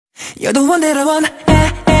You're the one that I want,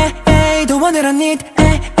 the one that I need,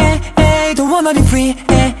 the one I'll be free,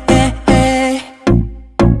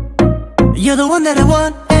 You're the one that I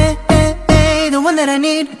want, the one that I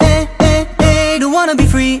need, the one I'll be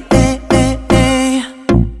free,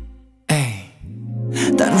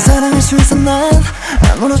 다른 사랑할 수 있어 난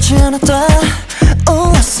아무렇지 않았다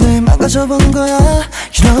Oh, I 망가져본 거야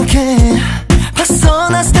You know okay 봤어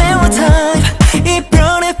난 stereotype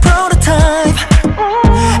이별의 prototype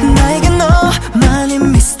나에게 너만의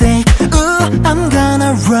mistake Ooh, I'm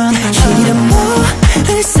gonna run 이런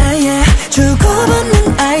모를 사이에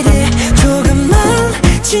주고받는 아이들 조금만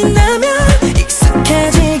지나면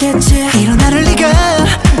익숙해지겠지 이런 나를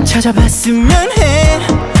네가 찾아봤으면 해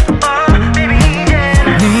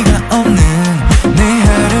네가 없는 내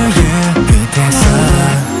하루의 끝에서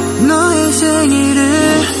너의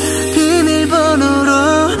생일을 비밀번호로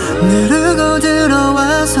누르고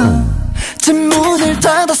들어와서 뒷문을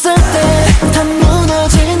닫았을 때 다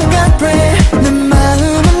무너지는 guardrail 내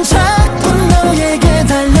마음은 자꾸 너에게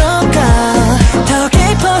달려가 더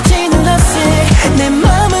깊어지는 love 내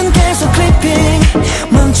마음은 계속 clipping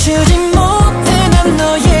멈추지 못해 난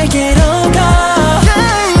너에게로 가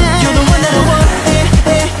You're the one that I want,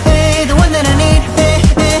 the one that I need,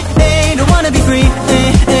 the one to be free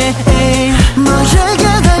너에게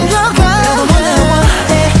달려가 You're the one that I want,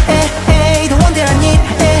 the one that I need,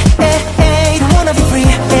 the one to be free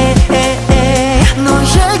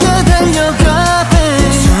너에게 달려가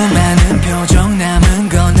수많은 표정 남은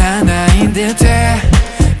건 하나인 듯해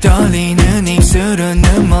떨리는 입술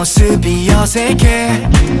웃는 모습이 어색해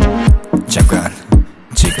잠깐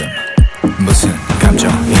지금 무슨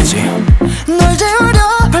감정이지 널 재우려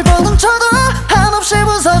발버둥 쳐도 한없이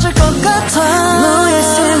부서질 것 같아 너의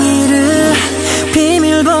생일을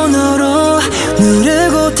비밀번호로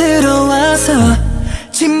누르고 들어와서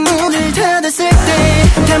뒷문을 닫았을 때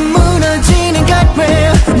다 무너지는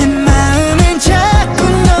guardrail 내 마음은 자꾸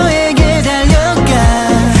너에게 달려가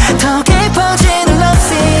더 깊어지는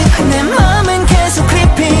love 내 마음은 계속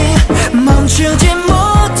creeping 멈추지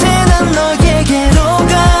못해 난 너에게로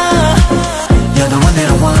가 You're the one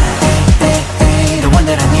that I want, the one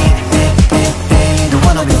that I need, the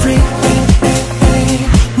one I'll be free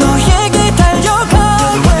너에게 달려가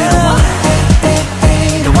You're the one that I want,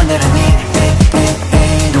 the one that I need,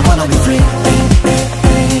 the one I'll be free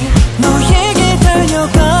너에게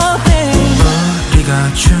달려가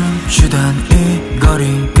우리가 춤추던 이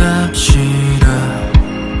거리가 싫어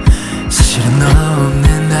사실은 너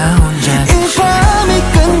없는 나 혼자 이 밤이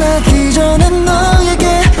끝나기 전에 너에게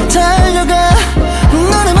달려가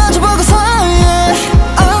너를 마주보고서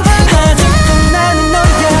아직도 나는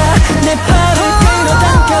너야 내 발을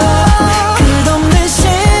끌어당겨 끝없는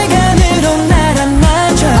시간으로 날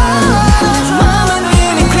안아줘 내 맘은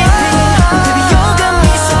이미 creeping Baby you got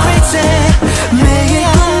me so crazy 매일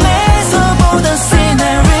꿈에서 보던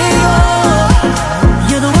scenario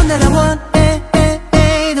You're the one that I want,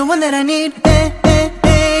 the one that I need,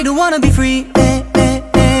 the one to be free